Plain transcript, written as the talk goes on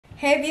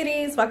Hey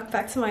beauties, welcome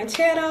back to my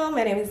channel.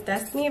 My name is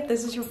Destiny if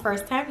this is your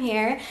first time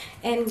here.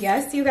 And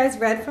yes, you guys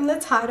read from the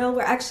title,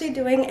 we're actually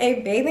doing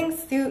a bathing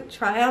suit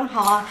try on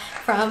haul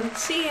from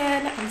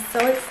Shein. I'm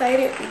so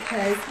excited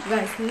because you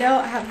guys know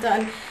I have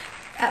done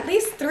at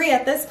least 3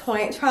 at this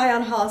point try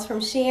on hauls from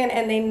Shein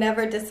and they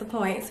never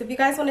disappoint. So if you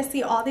guys want to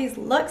see all these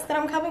looks that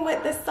I'm coming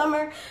with this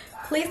summer,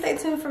 please stay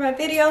tuned for my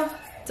video.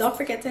 Don't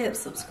forget to hit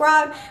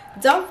subscribe,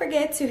 don't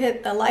forget to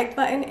hit the like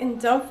button, and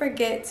don't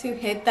forget to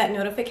hit that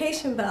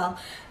notification bell.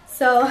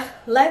 So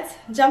let's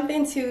jump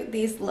into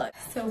these looks.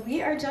 So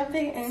we are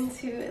jumping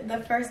into the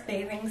first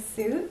bathing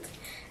suit,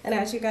 and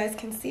as you guys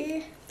can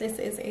see, this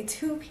is a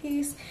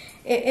 2-piece.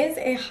 It is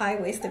a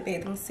high-waisted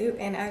bathing suit,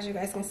 and as you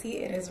guys can see,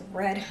 it is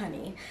red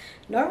honey.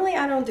 Normally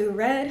I don't do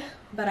red,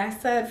 but I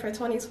said for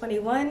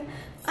 2021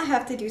 I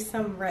have to do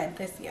some red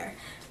this year.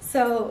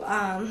 So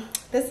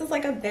this is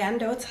like a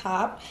bandeau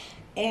top,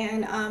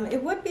 and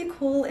it would be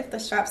cool if the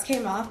straps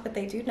came off, but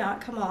they do not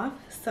come off,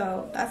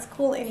 so that's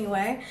cool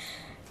anyway.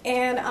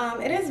 And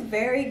it is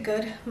very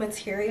good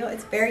material.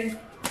 It's very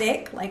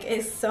thick, like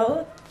it's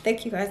so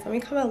thick, you guys. Let me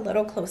come a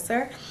little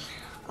closer.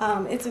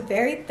 It's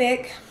very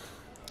thick,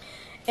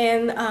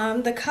 and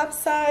the cup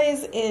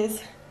size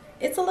is,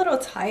 it's a little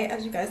tight,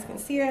 as you guys can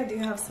see. I do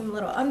have some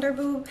little under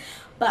boob,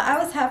 but I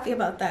was happy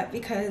about that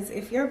because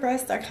if your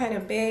breasts are kind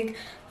of big,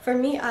 for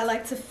me, I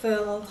like to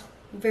feel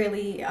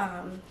really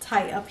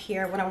tight up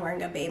here when I'm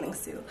wearing a bathing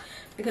suit,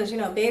 because you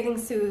know, bathing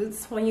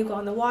suits, when you go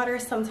in the water,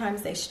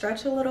 sometimes they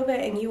stretch a little bit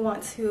and you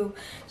want to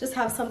just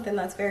have something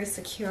that's very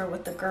secure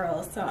with the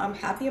girls. So I'm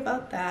happy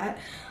about that.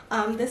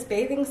 This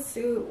bathing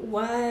suit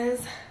was,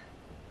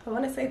 I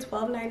want to say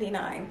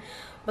 $12.99,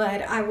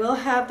 but I will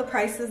have the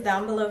prices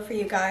down below for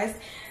you guys.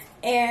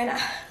 And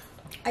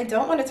I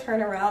don't want to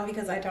turn around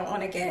because I don't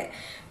want to get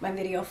my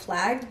video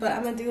flagged, but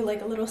I'm gonna do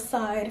like a little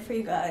side for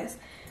you guys.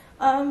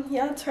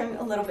 Yeah, I'll turn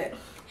a little bit.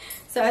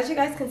 So as you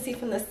guys can see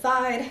from the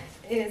side,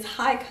 it is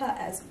high cut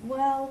as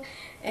well,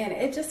 and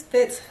it just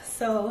fits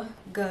so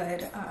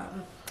good.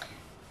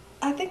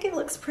 I think it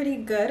looks pretty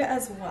good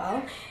as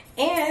well.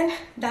 And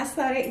that's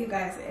not it, you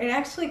guys. It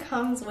actually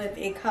comes with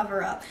a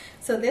cover up.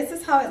 So this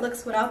is how it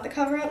looks without the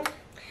cover up,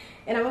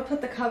 and I'm gonna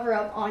put the cover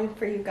up on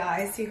for you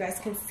guys so you guys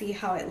can see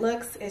how it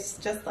looks. It's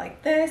just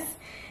like this,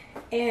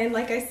 and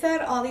like I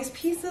said, all these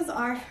pieces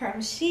are from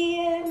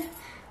Shein.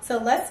 So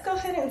let's go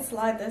ahead and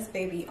slide this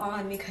baby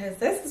on because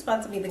this is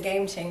about to be the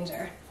game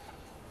changer.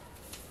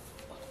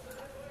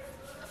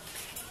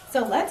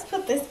 So let's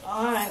put this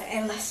on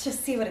and let's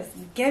just see what it's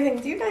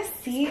giving. Do you guys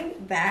see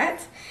that?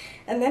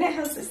 And then it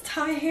has this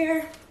tie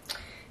here,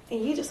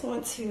 and you just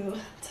want to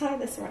tie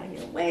this around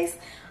your waist.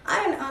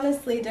 I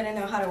honestly didn't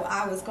know how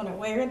I was gonna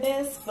wear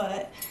this,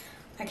 but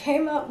I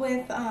came up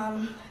with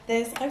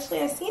this.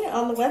 Actually, I seen it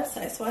on the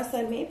website, so I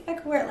said maybe I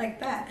could wear it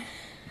like that.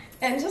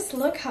 And just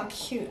look how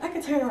cute. I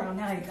can turn around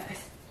now, you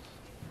guys.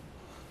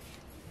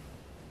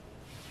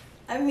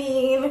 I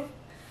mean,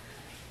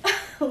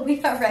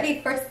 we are ready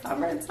for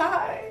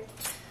summertime.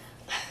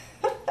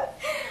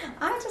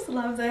 I just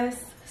love this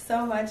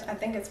so much. I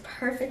think it's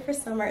perfect for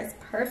summer. It's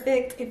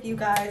perfect if you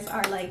guys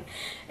are like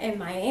in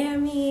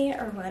Miami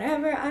or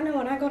whatever. I know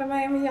when I go to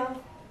Miami, y'all,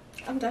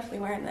 I'm definitely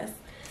wearing this.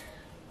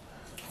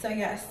 So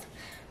yes,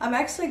 I'm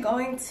actually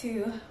going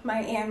to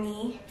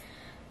Miami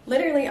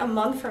literally a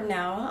month from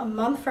now, a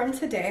month from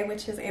today,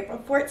 which is April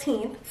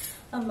 14th.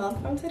 A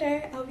month from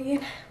today, I'll be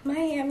in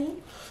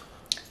Miami.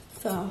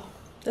 So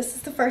this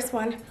is the first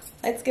one.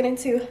 Let's get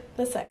into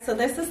the second. So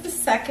this is the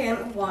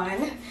second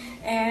one,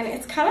 and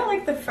it's kind of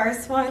like the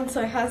first one.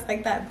 So it has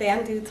like that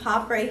bandeau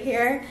top right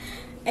here,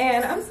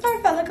 and I'm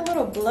starting to feel like a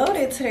little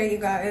bloated today, you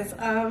guys.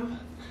 I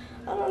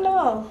don't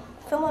know,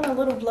 feeling a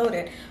little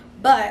bloated,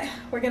 but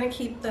we're gonna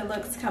keep the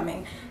looks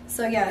coming.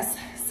 So yes,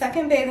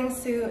 second bathing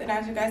suit, and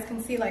as you guys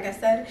can see, like I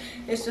said,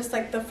 it's just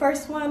like the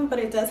first one, but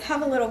it does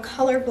have a little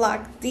color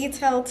block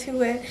detail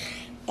to it,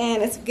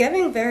 and it's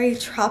giving very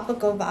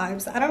tropical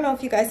vibes. I don't know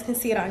if you guys can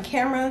see it on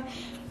camera,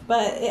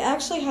 but it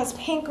actually has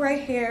pink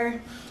right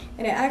here,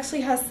 and it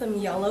actually has some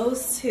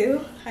yellows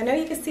too. I know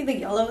you can see the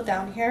yellow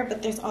down here,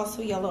 but there's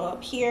also yellow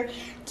up here,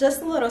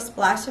 just a little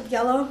splash of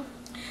yellow.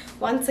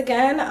 Once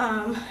again,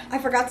 I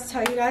forgot to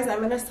tell you guys,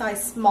 I'm in a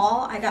size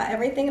small. I got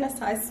everything in a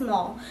size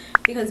small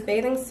because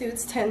bathing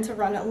suits tend to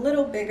run a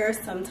little bigger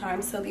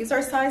sometimes. So these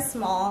are size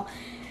small,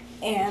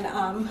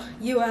 and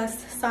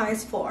US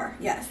size 4,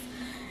 yes.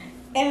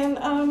 And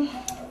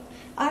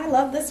I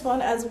love this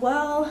one as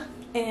well.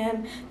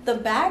 And the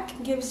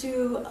back gives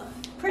you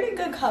pretty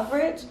good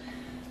coverage.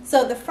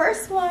 So the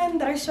first one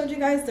that I showed you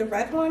guys, the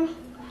red one,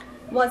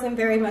 wasn't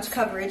very much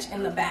coverage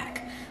in the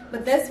back.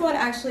 But this one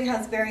actually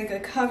has very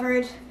good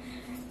coverage.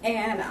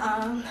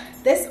 And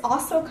this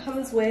also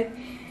comes with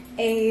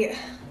a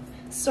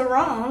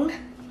sarong,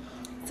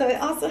 so it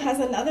also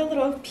has another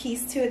little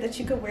piece to it that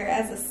you could wear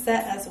as a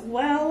set as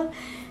well.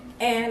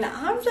 And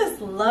I'm just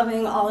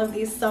loving all of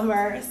these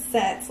summer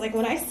sets. Like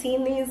when I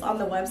seen these on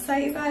the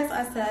website, you guys,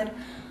 I said,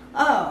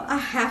 oh, I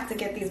have to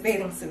get these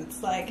bathing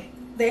suits. Like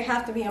they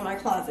have to be in my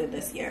closet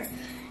this year.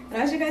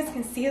 And as you guys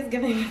can see, it's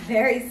giving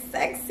very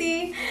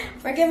sexy.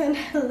 We're giving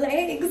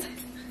legs.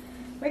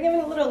 We're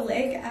giving a little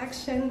leg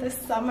action this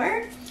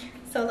summer.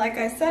 So like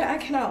I said, I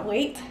cannot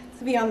wait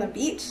to be on the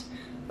beach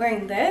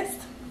wearing this.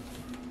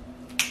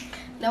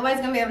 Nobody's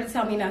gonna be able to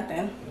tell me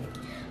nothing.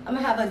 I'm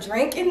gonna have a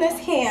drink in this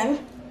hand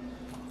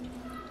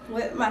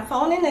with my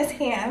phone in this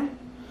hand,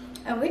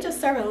 and we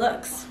just serving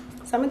looks.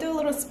 So I'm gonna do a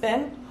little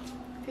spin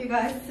for you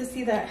guys to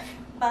see that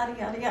body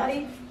yada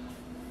yada.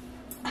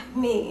 I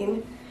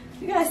mean,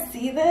 you guys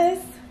see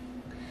this?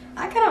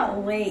 I cannot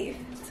wait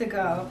to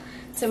go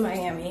to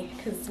Miami,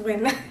 because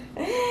when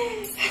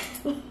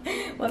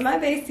when my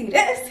bae see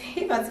this,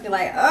 he about to be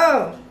like,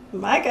 oh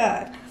my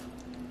god.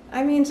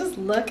 I mean, just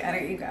look at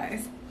it, you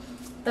guys.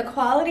 The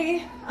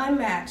quality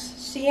unmatched.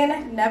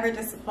 Shein never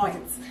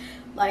disappoints.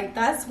 Like,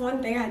 that's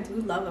one thing I do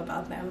love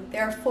about them.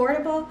 They're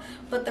affordable,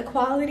 but the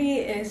quality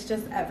is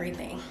just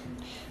everything.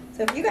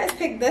 So if you guys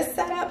pick this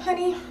setup,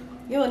 honey,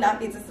 you will not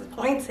be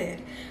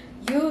disappointed.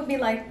 You will be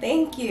like,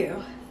 thank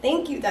you,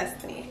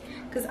 Destiny,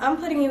 because I'm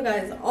putting you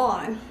guys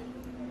on.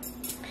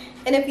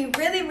 And if you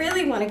really,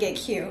 really want to get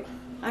cute,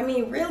 I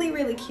mean really,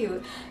 really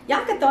cute,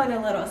 y'all could throw in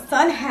a little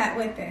sun hat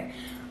with it.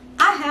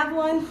 I have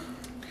one,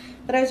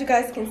 but as you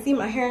guys can see,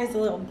 my hair is a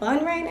little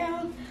bun right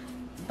now,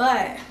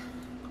 but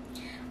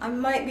I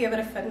might be able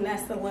to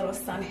finesse a little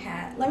sun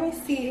hat. Let me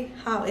see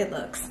how it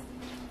looks.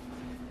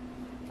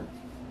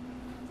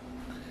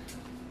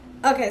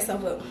 Okay, so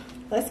boom,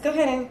 let's go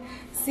ahead and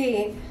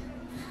see.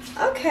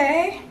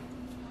 Okay,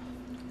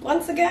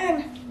 once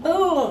again,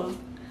 boom,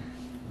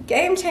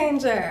 game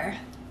changer.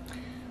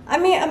 I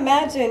mean,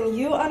 imagine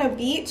you on a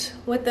beach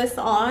with this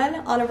on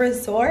a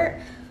resort.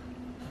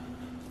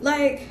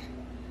 Like,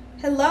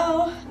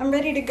 hello, I'm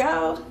ready to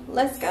go.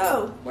 Let's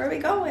go. Where are we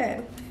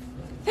going?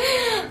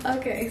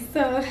 Okay,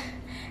 so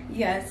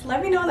yes,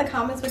 let me know in the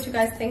comments what you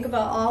guys think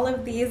about all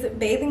of these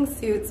bathing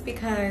suits,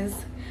 because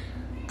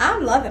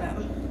I'm loving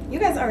them. You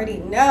guys already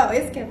know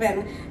it's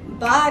giving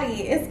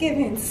body, it's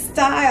giving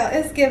style,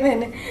 it's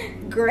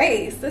giving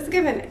grace, it's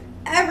giving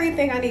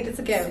everything I needed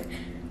to give.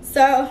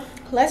 So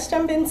let's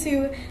jump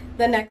into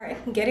the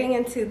next, getting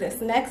into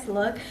this next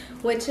look,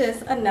 which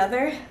is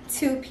another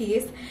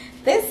two-piece.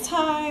 This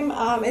time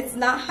it's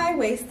not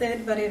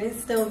high-waisted, but it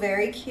is still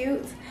very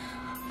cute.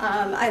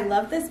 I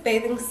love this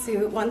bathing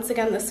suit. Once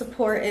again, the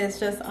support is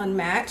just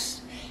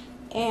unmatched,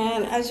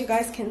 and as you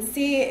guys can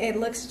see, it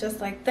looks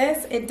just like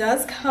this. It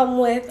does come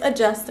with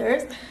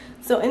adjusters,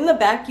 so in the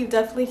back you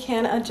definitely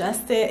can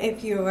adjust it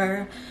if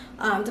you're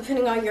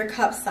depending on your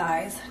cup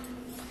size.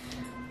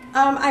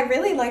 I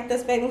really like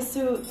this bathing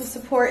suit. The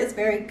support is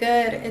very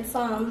good. It's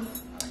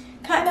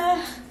kind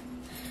of,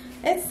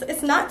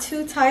 it's not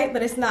too tight,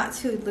 but it's not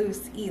too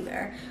loose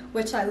either,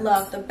 which I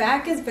love. The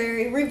back is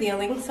very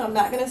revealing, so I'm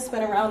not going to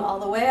spin around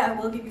all the way. I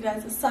will give you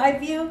guys a side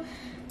view.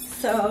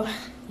 So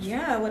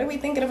yeah, what are we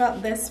thinking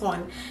about this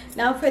one?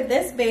 Now for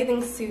this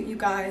bathing suit, you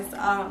guys,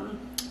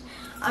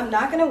 I'm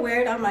not going to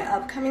wear it on my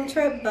upcoming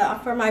trip, but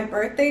for my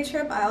birthday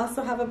trip, I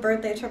also have a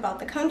birthday trip out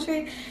the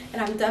country,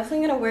 and I'm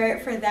definitely going to wear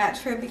it for that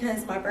trip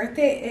because my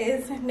birthday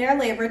is near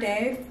Labor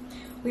Day.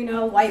 We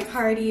know white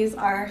parties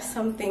are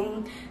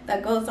something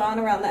that goes on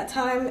around that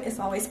time. It's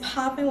always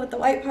popping with the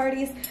white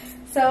parties.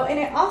 So, and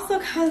it also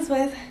comes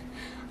with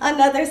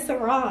another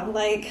sarong.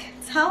 Like,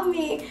 tell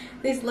me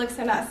these looks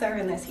are not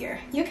serving this year.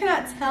 You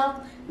cannot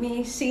tell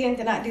me Shein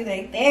did not do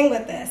their thing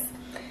with this.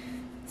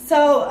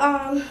 So,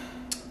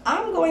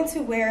 I'm going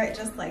to wear it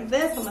just like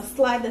this. I'm gonna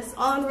slide this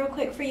on real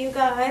quick for you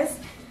guys,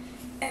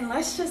 and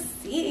let's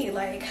just see.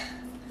 Like,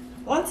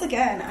 once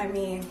again, I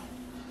mean,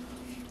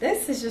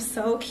 this is just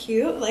so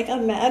cute. Like,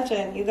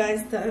 imagine, you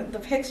guys,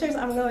 the pictures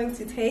I'm going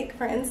to take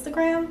for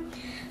Instagram.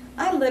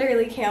 I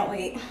literally can't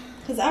wait,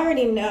 because I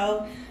already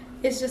know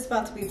it's just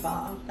about to be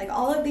bomb. Like,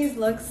 all of these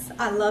looks,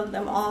 I love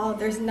them all.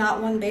 There's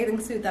not one bathing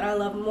suit that I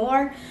love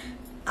more.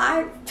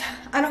 I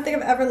don't think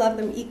I've ever loved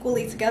them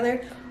equally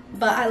together,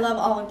 but I love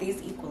all of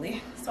these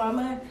equally. So I'm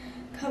gonna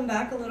come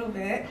back a little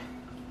bit.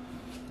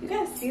 You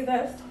guys see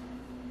this?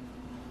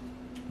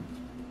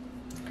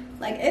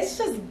 Like, it's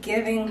just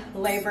giving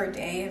Labor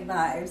Day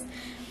vibes.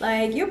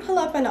 Like, you pull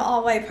up in an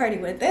all-white party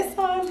with this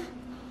on,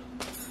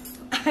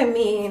 I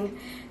mean,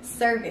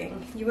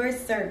 serving. You are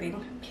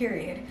serving,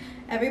 period.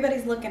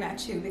 Everybody's looking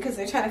at you because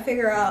they're trying to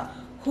figure out,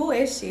 who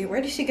is she? Where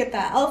did she get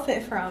that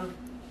outfit from?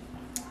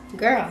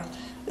 Girl,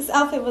 this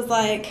outfit was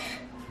like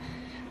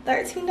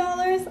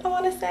 $13, I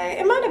want to say.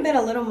 It might have been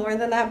a little more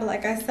than that, but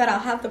like I said, I'll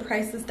have the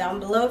prices down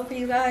below for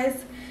you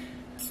guys.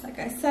 Like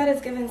I said,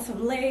 it's giving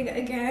some leg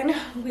again.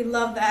 We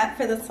love that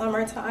for the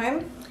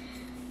summertime.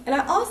 And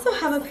I also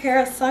have a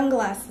pair of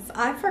sunglasses.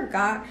 I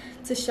forgot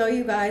to show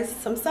you guys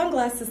some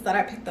sunglasses that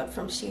I picked up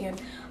from Shein.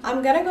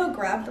 I'm gonna go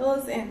grab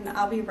those and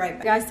I'll be right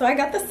back. Guys, so I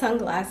got the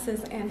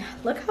sunglasses, and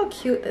look how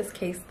cute this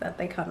case that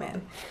they come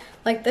in.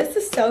 Like, this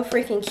is so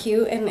freaking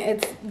cute, and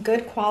it's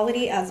good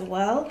quality as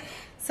well.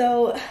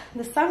 So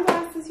the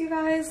sunglasses, you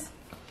guys,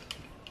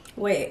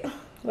 wait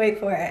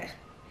for it.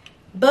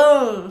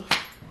 Boom.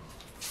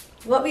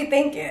 What we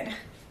thinking?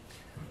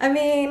 I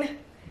mean,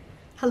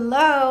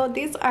 Hello,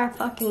 these are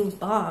fucking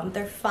bomb.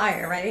 They're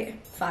fire, right?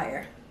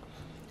 Fire.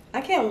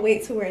 I can't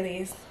wait to wear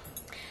these.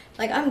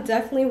 Like, I'm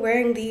definitely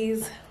wearing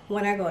these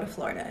when I go to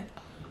Florida.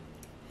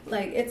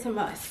 Like, it's a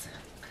must.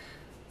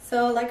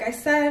 So like I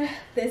said,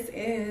 this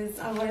is,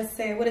 I want to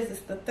say, what is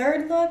this, the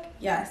third look?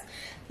 Yes,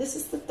 this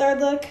is the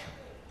third look.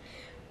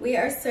 We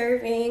are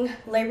serving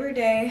Labor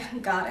Day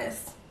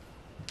Goddess.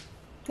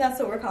 That's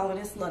what we're calling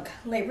this look,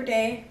 Labor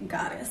Day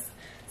Goddess.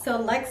 So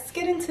let's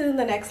get into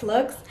the next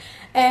looks.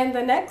 And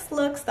the next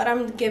looks that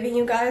I'm giving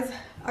you guys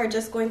are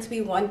just going to be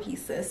one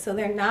pieces. So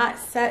they're not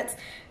sets,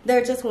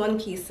 they're just one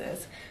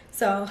pieces.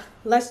 So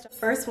let's, the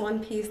first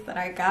one piece that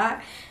I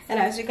got, and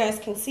as you guys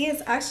can see,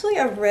 it's actually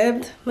a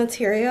ribbed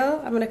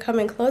material. I'm gonna come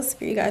in close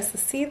for you guys to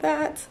see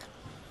that.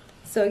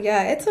 So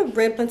yeah, it's a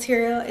ribbed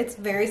material. It's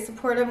very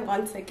supportive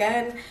once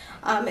again.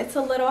 It's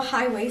a little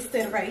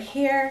high-waisted right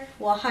here.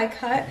 Well, high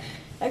cut.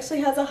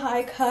 Actually has a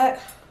high cut.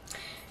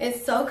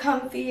 It's so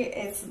comfy.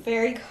 It's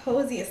very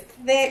cozy. It's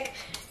thick.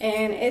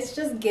 And it's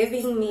just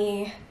giving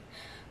me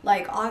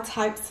like all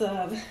types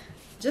of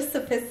just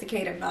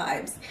sophisticated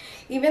vibes.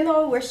 Even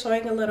though we're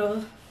showing a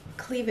little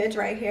cleavage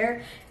right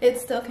here, it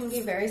still can be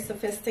very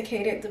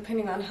sophisticated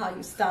depending on how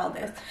you style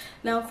this.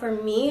 Now for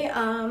me,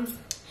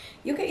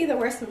 you can either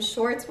wear some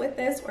shorts with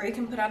this, or you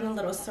can put on a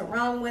little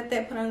sarong with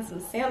it, put on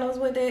some sandals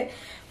with it,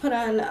 put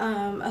on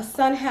a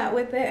sun hat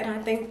with it, and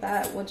I think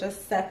that will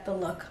just set the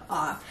look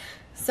off.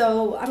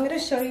 So I'm going to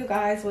show you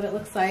guys what it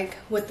looks like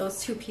with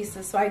those two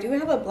pieces. So I do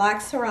have a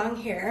black sarong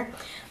here.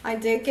 I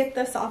did get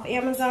this off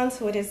Amazon,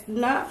 so it is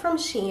not from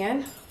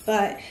Shein,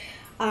 but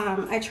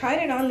I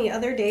tried it on the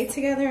other day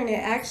together, and it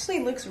actually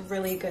looks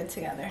really good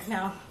together.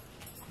 Now,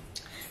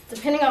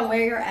 depending on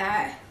where you're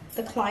at,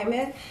 the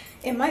climate,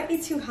 it might be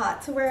too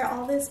hot to wear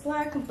all this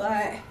black,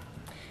 but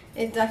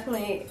it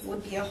definitely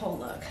would be a whole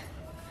look.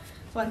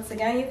 Once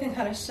again, you can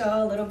kind of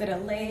show a little bit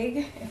of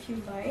leg if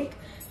you like.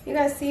 You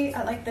guys see,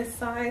 I like this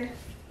side.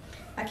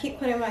 I keep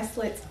putting my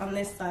slits on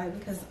this side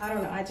because I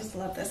don't know, I just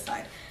love this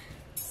side.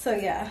 So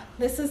yeah,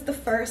 this is the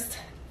first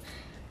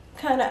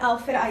kind of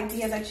outfit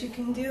idea that you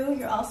can do.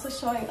 You're also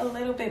showing a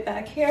little bit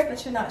back here,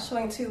 but you're not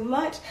showing too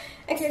much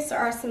in case there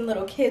are some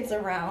little kids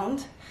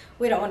around.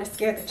 We don't want to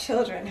scare the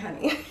children,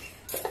 honey.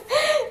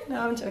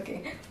 No, I'm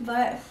joking.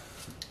 But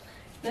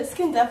this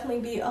can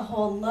definitely be a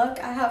whole look.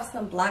 I have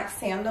some black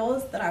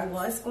sandals that I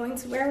was going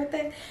to wear with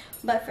it,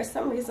 but for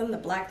some reason the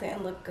black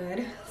didn't look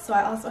good. So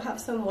I also have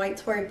some white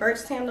Tory Burch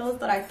sandals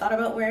that I thought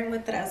about wearing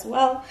with it as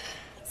well.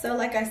 So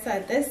like I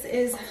said, this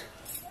is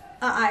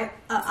an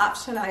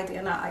option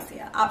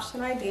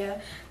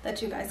idea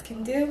that you guys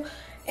can do.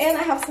 And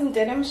I have some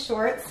denim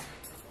shorts.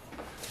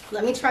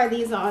 Let me try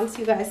these on so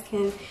you guys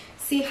can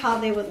see how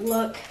they would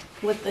look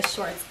with the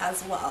shorts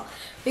as well,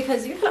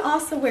 because you can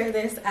also wear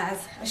this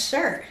as a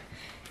shirt.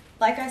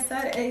 Like I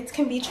said, it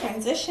can be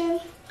transition.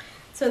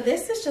 So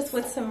this is just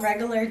with some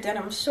regular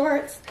denim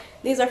shorts.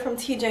 These are from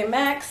TJ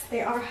Maxx.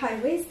 They are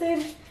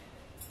high-waisted,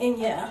 and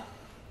yeah.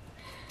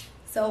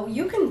 So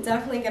you can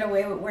definitely get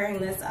away with wearing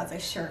this as a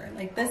shirt.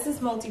 Like, this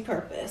is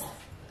multi-purpose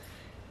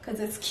because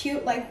it's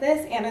cute like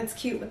this, and it's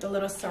cute with the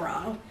little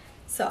sarong.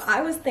 So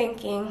I was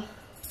thinking,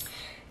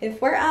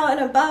 if we're out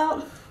and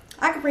about,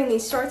 I could bring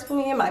these shorts with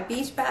me in my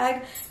beach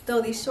bag,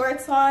 throw these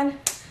shorts on,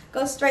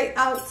 go straight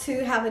out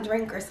to have a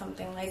drink or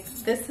something. Like,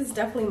 this is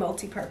definitely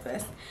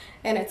multi-purpose,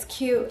 and it's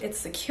cute, it's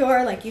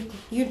secure. Like,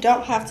 you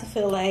don't have to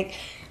feel like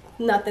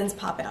nothing's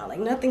popping out. Like,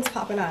 nothing's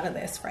popping out of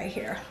this right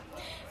here.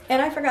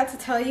 And I forgot to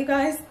tell you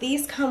guys,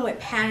 these come with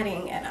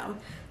padding in them.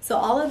 So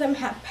all of them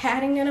have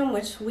padding in them,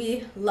 which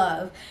we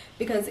love,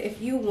 because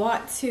if you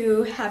want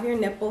to have your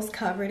nipples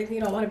covered, if you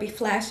don't want to be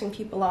flashing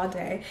people all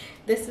day,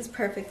 this is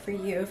perfect for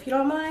you. If you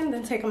don't mind,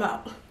 then take them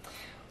out.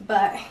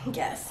 But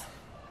yes.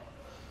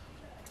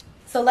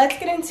 So let's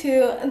get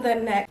into the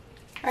next.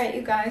 All right,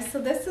 you guys,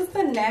 so this is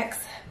the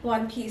next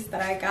one piece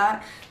that I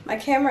got. My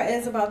camera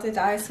is about to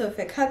die, so if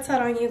it cuts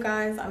out on you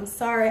guys, I'm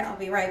sorry. I'll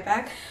be right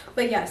back.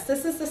 But yes,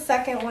 this is the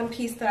second one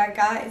piece that I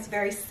got. It's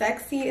very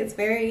sexy.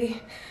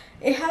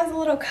 It has a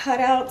little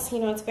cutouts, you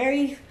know, it's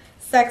very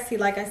sexy.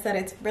 Like I said,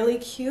 it's really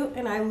cute,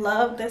 and I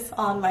love this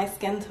on my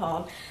skin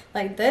tone.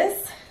 Like,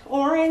 this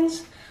orange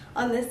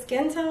on this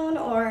skin tone,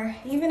 or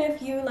even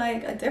if you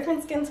like a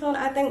different skin tone,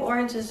 I think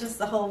orange is just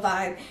the whole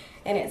vibe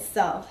in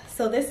itself.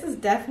 So this is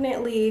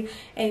definitely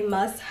a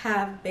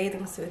must-have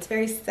bathing suit. It's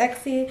very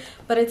sexy,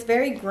 but it's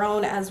very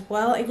grown as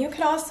well, and you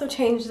can also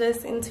change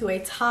this into a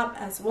top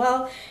as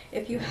well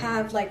if you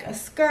have like a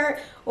skirt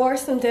or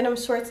some denim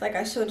shorts like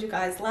I showed you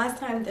guys last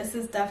time. This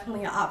is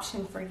definitely an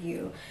option for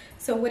you.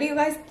 So what are you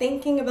guys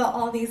thinking about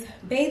all these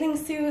bathing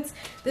suits?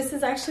 This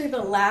is actually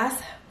the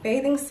last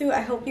bathing suit.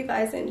 I hope you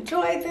guys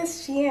enjoyed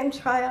this Shein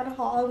try-on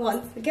haul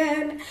once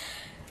again.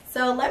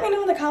 So let me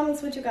know in the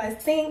comments what you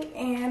guys think,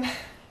 and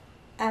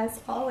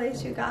as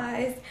always, you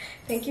guys,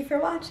 thank you for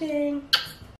watching.